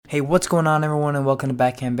Hey, what's going on, everyone, and welcome to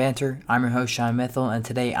Backhand Banter. I'm your host, Shian Mittal, and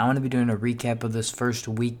today I'm going to be doing a recap of this first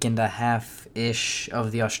week and a half-ish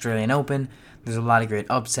of the Australian Open. There's a lot of great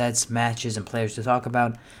upsets, matches, and players to talk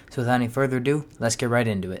about, so without any further ado, let's get right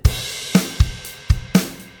into it.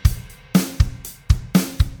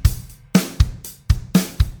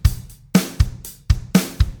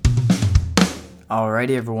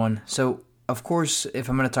 Alrighty, everyone. So, of course, if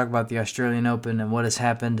I'm going to talk about the Australian Open and what has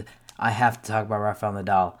happened, I have to talk about Rafael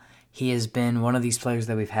Nadal. He has been one of these players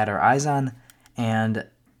that we've had our eyes on, and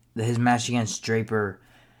his match against Draper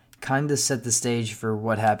kind of set the stage for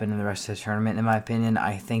what happened in the rest of the tournament, in my opinion.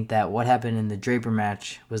 I think that what happened in the Draper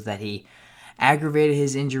match was that he aggravated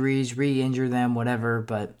his injuries, re-injured them, whatever,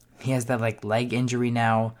 but he has that leg injury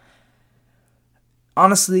now.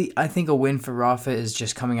 Honestly, I think a win for Rafa is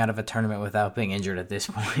just coming out of a tournament without being injured at this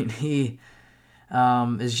point. He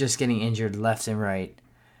is just getting injured left and right.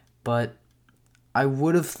 But I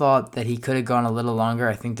would have thought that he could have gone a little longer.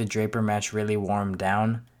 I think the Draper match really wore him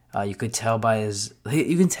down. You can tell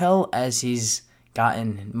as he's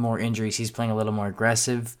gotten more injuries, he's playing a little more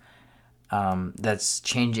aggressive. That's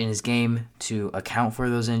changing his game to account for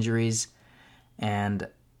those injuries. And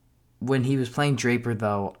when he was playing Draper,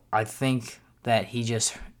 though, I think that he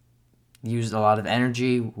just used a lot of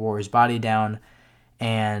energy, wore his body down,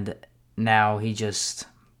 and now he just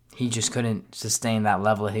couldn't sustain that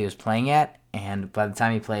level that he was playing at. And by the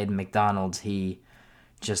time he played McDonald's,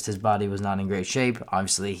 his body was not in great shape.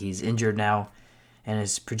 Obviously, he's injured now, and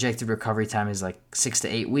his projected recovery time is 6 to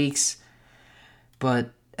 8 weeks.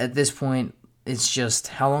 But at this point, it's just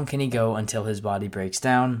how long can he go until his body breaks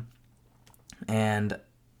down? And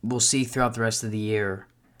we'll see throughout the rest of the year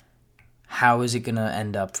how is it going to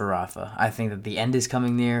end up for Rafa. I think that the end is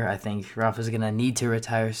coming near. I think Rafa's going to need to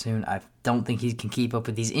retire soon. I don't think he can keep up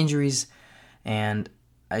with these injuries, and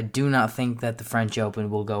I do not think that the French Open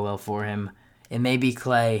will go well for him. It may be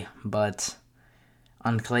clay, but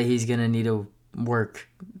on clay he's going to need to work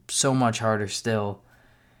so much harder still,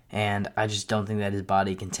 and I just don't think that his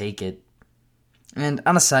body can take it. And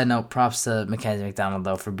on a side note, props to Mackenzie McDonald,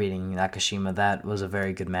 though, for beating Nakashima. That was a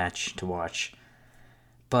very good match to watch.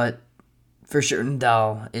 But for sure,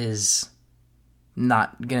 Nadal is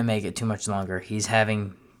not going to make it too much longer. He's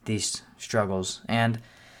having these struggles, and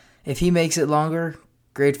if he makes it longer,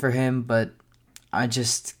 great for him, but I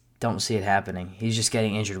just don't see it happening. He's just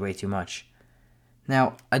getting injured way too much.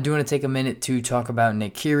 Now, I do want to take a minute to talk about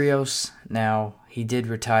Nick Kyrgios. Now, he did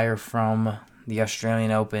retire from the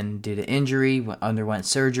Australian Open due to injury, underwent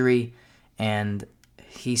surgery, and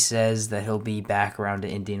he says that he'll be back around to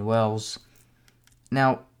Indian Wells.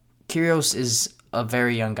 Now, Kyrgios is a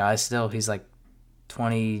very young guy still. He's late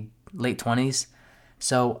 20s,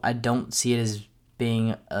 so I don't see it as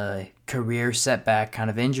being a career setback kind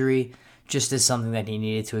of injury, just as something that he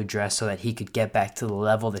needed to address so that he could get back to the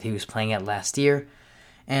level that he was playing at last year.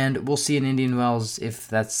 And we'll see in Indian Wells if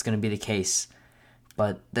that's going to be the case.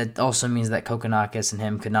 But that also means that Kokkinakis and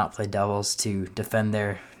him could not play doubles to defend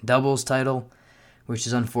their doubles title, which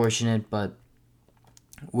is unfortunate, but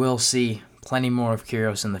we'll see plenty more of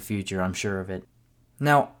Kyrgios in the future, I'm sure of it.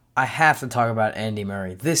 Now, I have to talk about Andy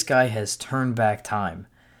Murray. This guy has turned back time.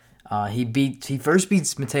 He first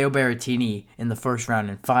beats Matteo Berrettini in the first round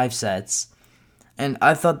in 5 sets, and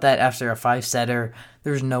I thought that after a 5-setter,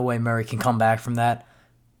 there's no way Murray can come back from that.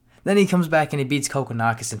 Then he comes back and he beats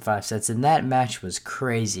Kokkinakis in 5 sets, and that match was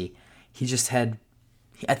crazy. He just had,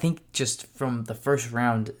 I think just from the first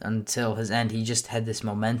round until his end, he just had this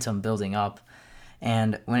momentum building up,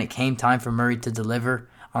 and when it came time for Murray to deliver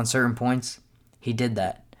on certain points, he did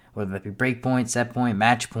that. Whether that be break point, set point,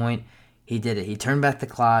 match point, he did it. He turned back the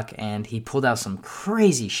clock, and he pulled out some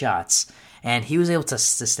crazy shots, and he was able to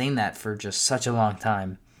sustain that for just such a long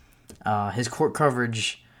time. His court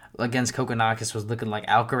coverage against Kokkinakis was looking like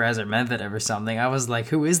Alcaraz or Medvedev or something. I was like,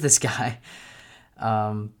 who is this guy?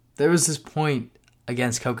 There was this point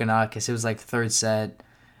against Kokkinakis. It was third set.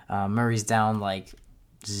 Murray's down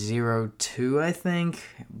 0-2, I think,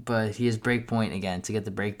 but he has break point again to get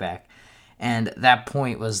the break back. And that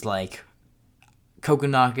point was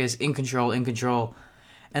Kokkinakis in control,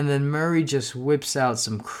 and then Murray just whips out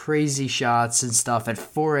some crazy shots and stuff at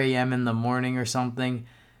 4 a.m. in the morning or something.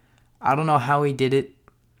 I don't know how he did it,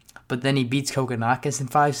 but then he beats Kokkinakis in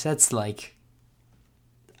 5 sets.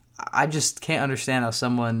 I just can't understand how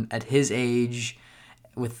someone at his age,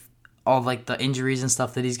 with all the injuries and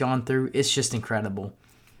stuff that he's gone through, it's just incredible.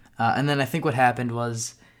 And then I think what happened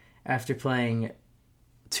was, after playing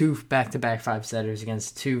 2 back-to-back 5-setters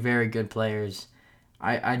against 2 very good players,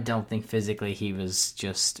 I don't think physically he was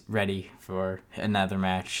just ready for another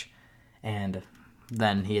match. And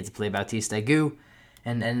then he had to play Bautista Agut,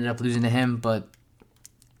 and ended up losing to him. But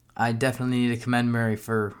I definitely need to commend Murray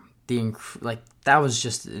for that was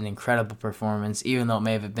just an incredible performance. Even though it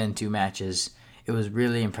may have been 2 matches, it was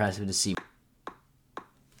really impressive to see.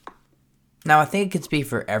 Now, I think it could speak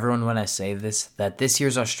for everyone when I say this, that this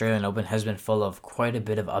year's Australian Open has been full of quite a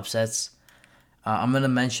bit of upsets. I'm going to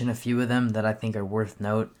mention a few of them that I think are worth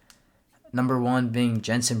note. Number 1 being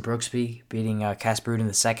Jenson Brooksby beating Casper Ruud in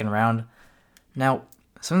the second round. Now,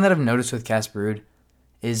 something that I've noticed with Casper Ruud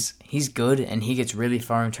is he's good and he gets really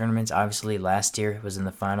far in tournaments. Obviously, last year was in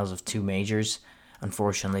the finals of 2 majors.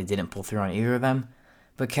 Unfortunately, didn't pull through on either of them.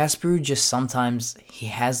 But Casper Ruud just sometimes, he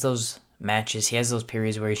has those matches, he has those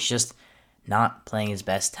periods where he's just not playing his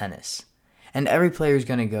best tennis. And every player is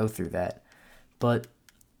going to go through that. But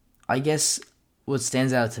I guess what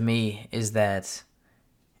stands out to me is that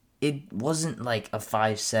it wasn't like a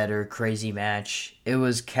 5-setter crazy match. It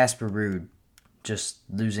was Casper Ruud just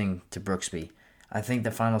losing to Brooksby. I think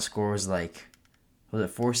the final score was it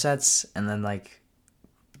 4 sets? And then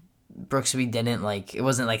Brooksby didn't it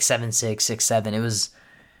wasn't 7-6, 6-7. It was,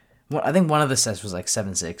 I think one of the sets was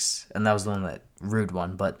 7-6, and that was the one that Ruud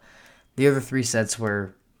won. But the other 3 sets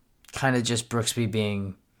were kind of just Brooksby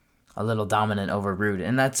being a little dominant over Ruud,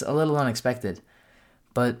 and that's a little unexpected.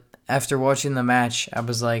 But after watching the match, I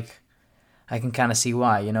was like, I can kind of see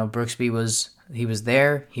why. Brooksby was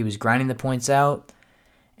there, he was grinding the points out,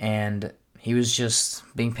 and he was just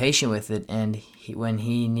being patient with it. And when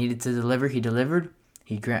he needed to deliver, he delivered.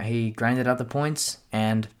 He grinded out the points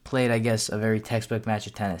and played, I guess, a very textbook match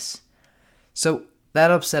of tennis. So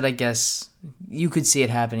that upset, I guess, you could see it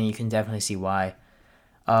happening. You can definitely see why.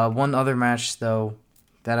 One other match, though,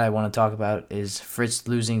 that I want to talk about is Fritz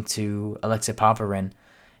losing to Alexei Popyrin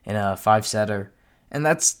in a 5-setter. And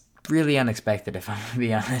that's really unexpected, if I'm going to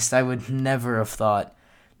be honest. I would never have thought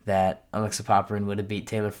that Alexei Popyrin would have beat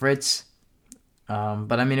Taylor Fritz.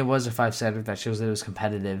 But, I mean, it was a 5-setter. That shows that it was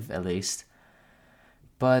competitive, at least.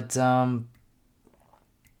 But the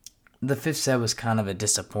 5th set was kind of a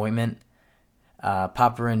disappointment.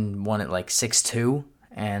 Popyrin won it 6-2,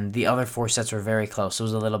 and the other 4 sets were very close. It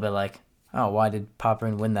was a little bit why did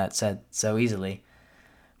Popyrin win that set so easily?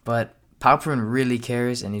 But Popyrin really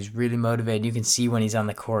cares, and he's really motivated. You can see when he's on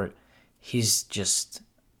the court, he's just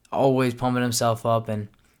always pumping himself up, and,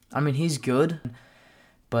 I mean, he's good,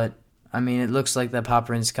 but, I mean, it looks like that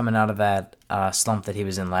Popyrin's coming out of that slump that he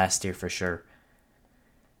was in last year for sure.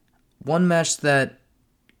 One match that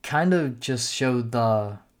kind of just showed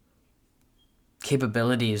the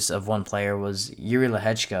capabilities of one player was Yuri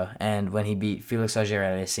Lehechka, and when he beat Felix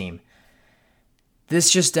Auger-Aliassime. This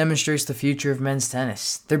just demonstrates the future of men's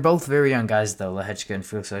tennis. They're both very young guys, though, Lehechka and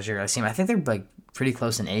Felix Auger-Aliassime. I think they're pretty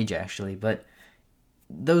close in age, actually, but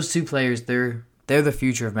those 2 players, they're the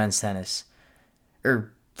future of men's tennis.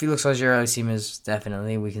 Felix Auger-Aliassime is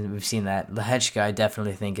definitely, we've seen that. Lehechka, I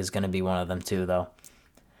definitely think, is going to be one of them too, though.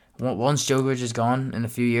 Once Djokovic is gone in a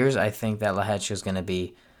few years, I think that Lehechka is going to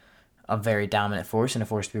be a very dominant force and a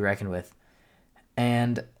force to be reckoned with.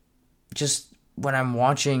 And just when I'm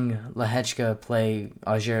watching Lehechka play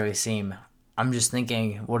Auger-Aliassime, I'm just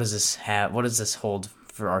thinking, what does this hold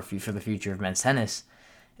for the future of men's tennis?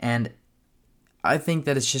 And I think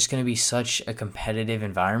that it's just going to be such a competitive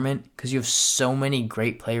environment because you have so many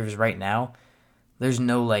great players right now. There's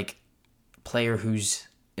no player who's,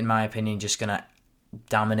 in my opinion, just going to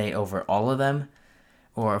dominate over all of them,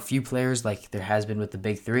 or a few players like there has been with the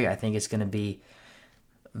big 3. I think it's going to be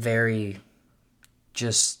very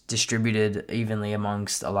just distributed evenly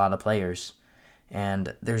amongst a lot of players,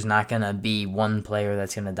 and there's not going to be one player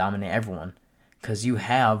that's going to dominate everyone, because you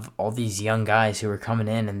have all these young guys who are coming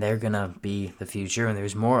in and they're going to be the future, and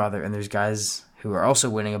there's guys who are also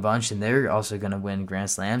winning a bunch and they're also going to win Grand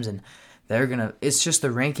Slams, and it's just the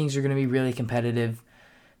rankings are going to be really competitive.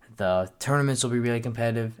 The tournaments will be really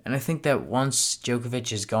competitive. And I think that once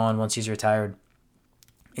Djokovic is gone, once he's retired,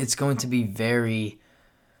 it's going to be very,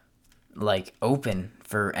 open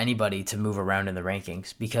for anybody to move around in the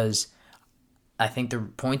rankings. Because I think the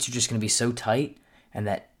points are just going to be so tight, and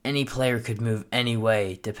that any player could move any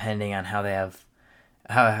way depending on how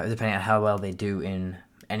well they do in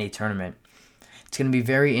any tournament. It's going to be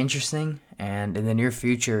very interesting, and in the near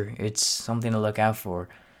future, it's something to look out for.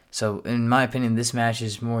 So, in my opinion, this match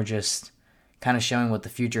is more just kind of showing what the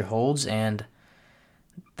future holds, and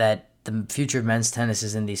that the future of men's tennis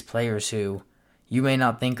is in these players who you may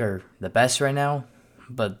not think are the best right now,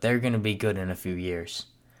 but they're going to be good in a few years.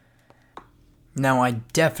 Now, I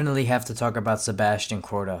definitely have to talk about Sebastian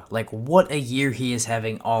Korda. What a year he is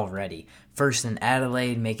having already. First in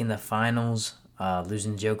Adelaide, making the finals,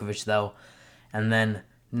 losing Djokovic, though. And then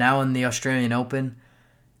now in the Australian Open,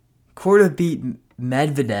 Korda beat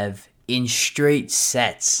Medvedev in straight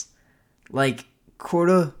sets. Like,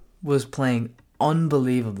 Korda was playing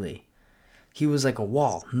unbelievably. He was like a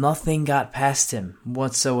wall. Nothing got past him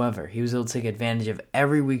whatsoever. He was able to take advantage of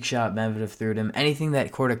every weak shot Medvedev threw at him. Anything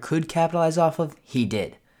that Korda could capitalize off of, he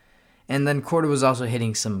did. And then Korda was also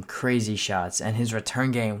hitting some crazy shots, and his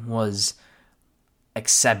return game was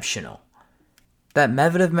exceptional. That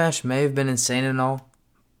Medvedev match may have been insane and all,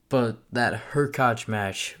 but that Hurkacz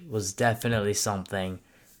match was definitely something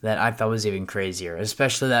that I thought was even crazier,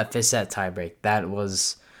 especially that fifth set tiebreak. That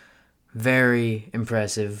was very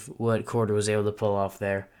impressive what Korda was able to pull off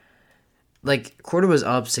there. Like, Korda was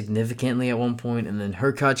up significantly at one point, and then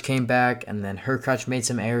Hurkacz came back, and then Hurkacz made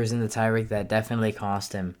some errors in the tiebreak that definitely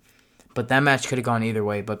cost him. But that match could have gone either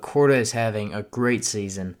way, but Korda is having a great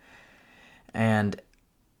season, and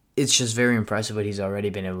it's just very impressive what he's already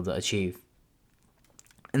been able to achieve.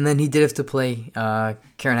 And then he did have to play Karen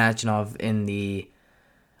Khachanov in the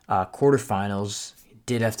quarterfinals. He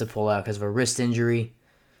did have to pull out because of a wrist injury.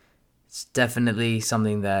 It's definitely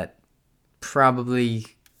something that probably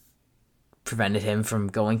prevented him from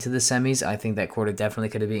going to the semis. I think that Korda definitely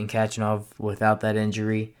could have beaten Khachanov without that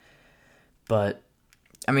injury. But,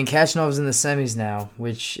 I mean, Khachanov's in the semis now,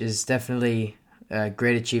 which is definitely a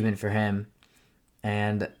great achievement for him.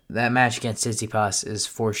 And that match against Tsitsipas is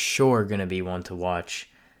for sure going to be one to watch.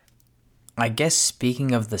 I guess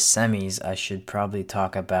speaking of the semis, I should probably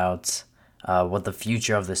talk about what the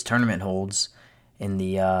future of this tournament holds in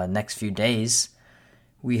the next few days.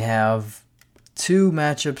 We have two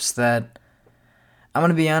matchups that, I'm going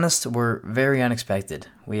to be honest, were very unexpected.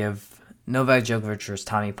 We have Novak Djokovic versus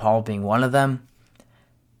Tommy Paul being one of them.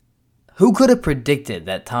 Who could have predicted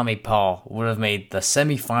that Tommy Paul would have made the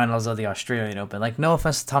semifinals of the Australian Open? Like, no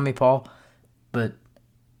offense to Tommy Paul, but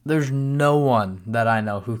there's no one that I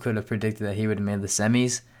know who could have predicted that he would have made the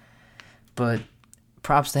semis. But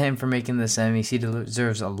props to him for making the semis. He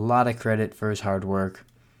deserves a lot of credit for his hard work.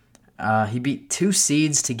 He beat two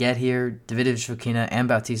seeds to get here, Davidovich Fokina and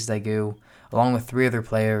Bautista Agut, along with three other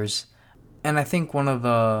players. And I think one of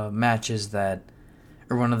the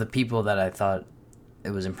one of the people that I thought it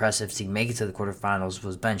was impressive to make it to the quarterfinals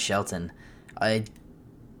was Ben Shelton.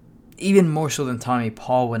 Even more so than Tommy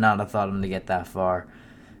Paul would not have thought him to get that far.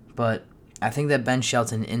 But I think that Ben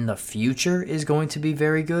Shelton in the future is going to be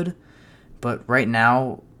very good. But right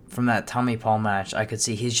now, from that Tommy Paul match, I could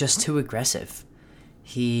see he's just too aggressive.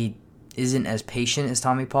 He isn't as patient as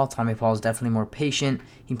Tommy Paul. Tommy Paul is definitely more patient.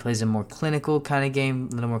 He plays a more clinical kind of game,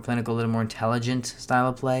 a little more clinical, a little more intelligent style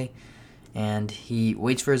of play. And he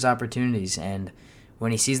waits for his opportunities. And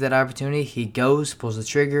when he sees that opportunity, he goes, pulls the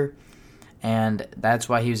trigger, and that's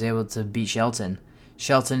why he was able to beat Shelton.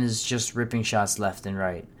 Shelton is just ripping shots left and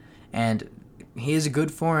right. And he has a good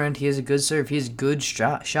forehand, he has a good serve, he has good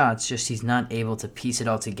shots, just he's not able to piece it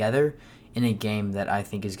all together in a game that I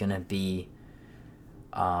think is going to be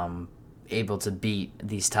able to beat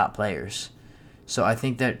these top players. So I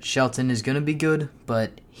think that Shelton is going to be good,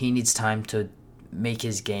 but he needs time to make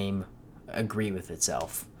his game agree with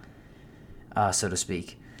itself, so to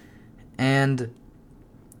speak. And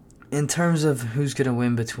in terms of who's going to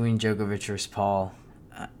win between Djokovic versus Paul,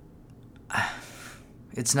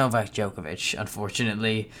 it's Novak Djokovic,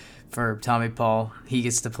 unfortunately, for Tommy Paul. He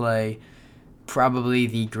gets to play probably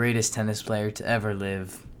the greatest tennis player to ever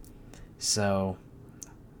live. So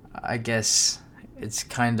I guess it's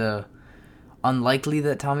kind of unlikely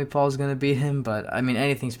that Tommy Paul is going to beat him, but I mean,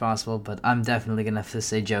 anything's possible, but I'm definitely going to have to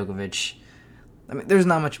say Djokovic. I mean, there's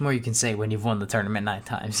not much more you can say when you've won the tournament 9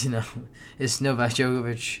 times, you know. It's Novak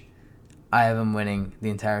Djokovic. I have him winning the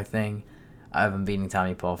entire thing. I have him beating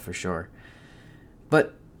Tommy Paul for sure.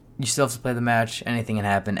 But you still have to play the match. Anything can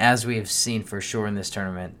happen. As we have seen for sure in this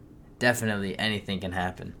tournament, definitely anything can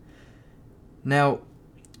happen. Now,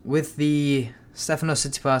 with the Stefanos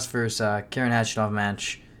Tsitsipas versus Karen Khachanov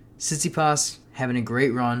match, Tsitsipas having a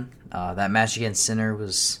great run. That match against Sinner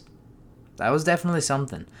was definitely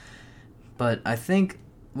something. But I think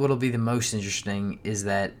what'll be the most interesting is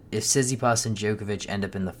that if Tsitsipas and Djokovic end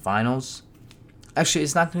up in the finals, actually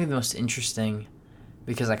it's not going to be the most interesting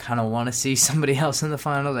because I kind of want to see somebody else in the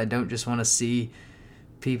finals. I don't just want to see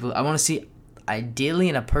people. I want to see, ideally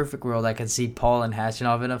in a perfect world, I could see Paul and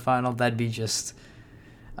Khachanov in a final. That'd be just,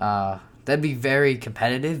 that'd be very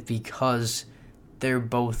competitive because they're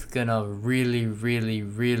both going to really, really,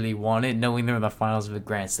 really want it, knowing they're in the finals of a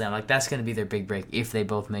Grand Slam. Like, that's going to be their big break if they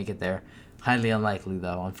both make it there. Highly unlikely,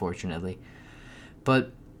 though, unfortunately.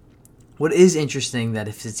 But what is interesting that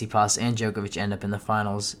if Tsitsipas and Djokovic end up in the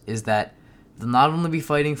finals is that they'll not only be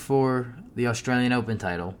fighting for the Australian Open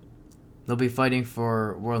title, they'll be fighting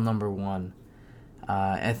for world number 1.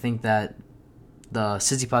 I think that The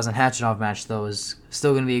Tsitsipas and Khachanov match, though, is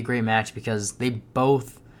still going to be a great match because they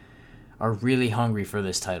both are really hungry for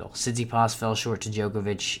this title. Tsitsipas fell short to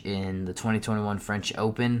Djokovic in the 2021 French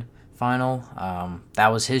Open final. That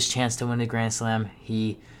was his chance to win the Grand Slam.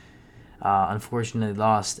 He unfortunately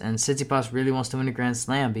lost, and Tsitsipas really wants to win a Grand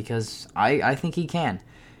Slam because I think he can.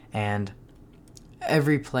 And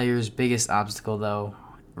every player's biggest obstacle, though,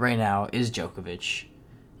 right now is Djokovic.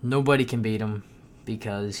 Nobody can beat him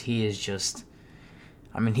because he is just...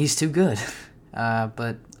 he's too good.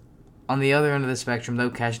 But on the other end of the spectrum, though,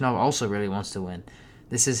 Khachanov also really wants to win.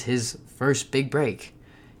 This is his first big break.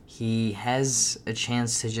 He has a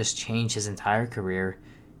chance to just change his entire career.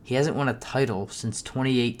 He hasn't won a title since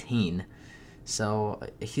 2018. So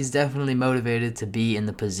he's definitely motivated to be in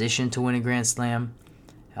the position to win a Grand Slam.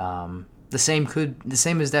 The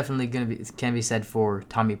same is definitely can be said for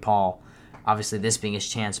Tommy Paul. Obviously, this being his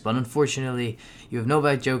chance, but unfortunately, you have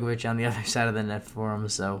Novak Djokovic on the other side of the net for him,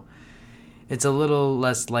 so it's a little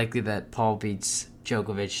less likely that Paul beats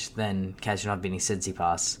Djokovic than Khachanov beating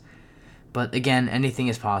Tsitsipas. But again, anything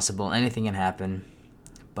is possible, anything can happen.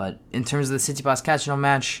 But in terms of the Tsitsipas-Khachanov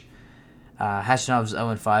match, Khachanov's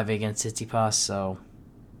 0-5 against Tsitsipas, so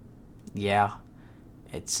yeah,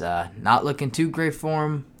 it's not looking too great for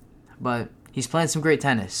him, but he's playing some great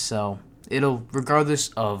tennis, so regardless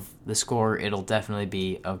of the score, it'll definitely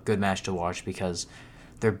be a good match to watch because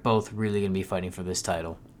they're both really going to be fighting for this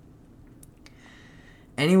title.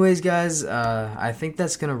 Anyways, guys, I think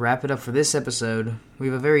that's going to wrap it up for this episode. We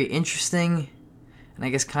have a very interesting and I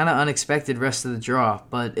guess kind of unexpected rest of the draw,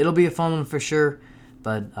 but it'll be a fun one for sure.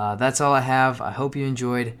 But that's all I have. I hope you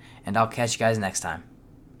enjoyed, and I'll catch you guys next time.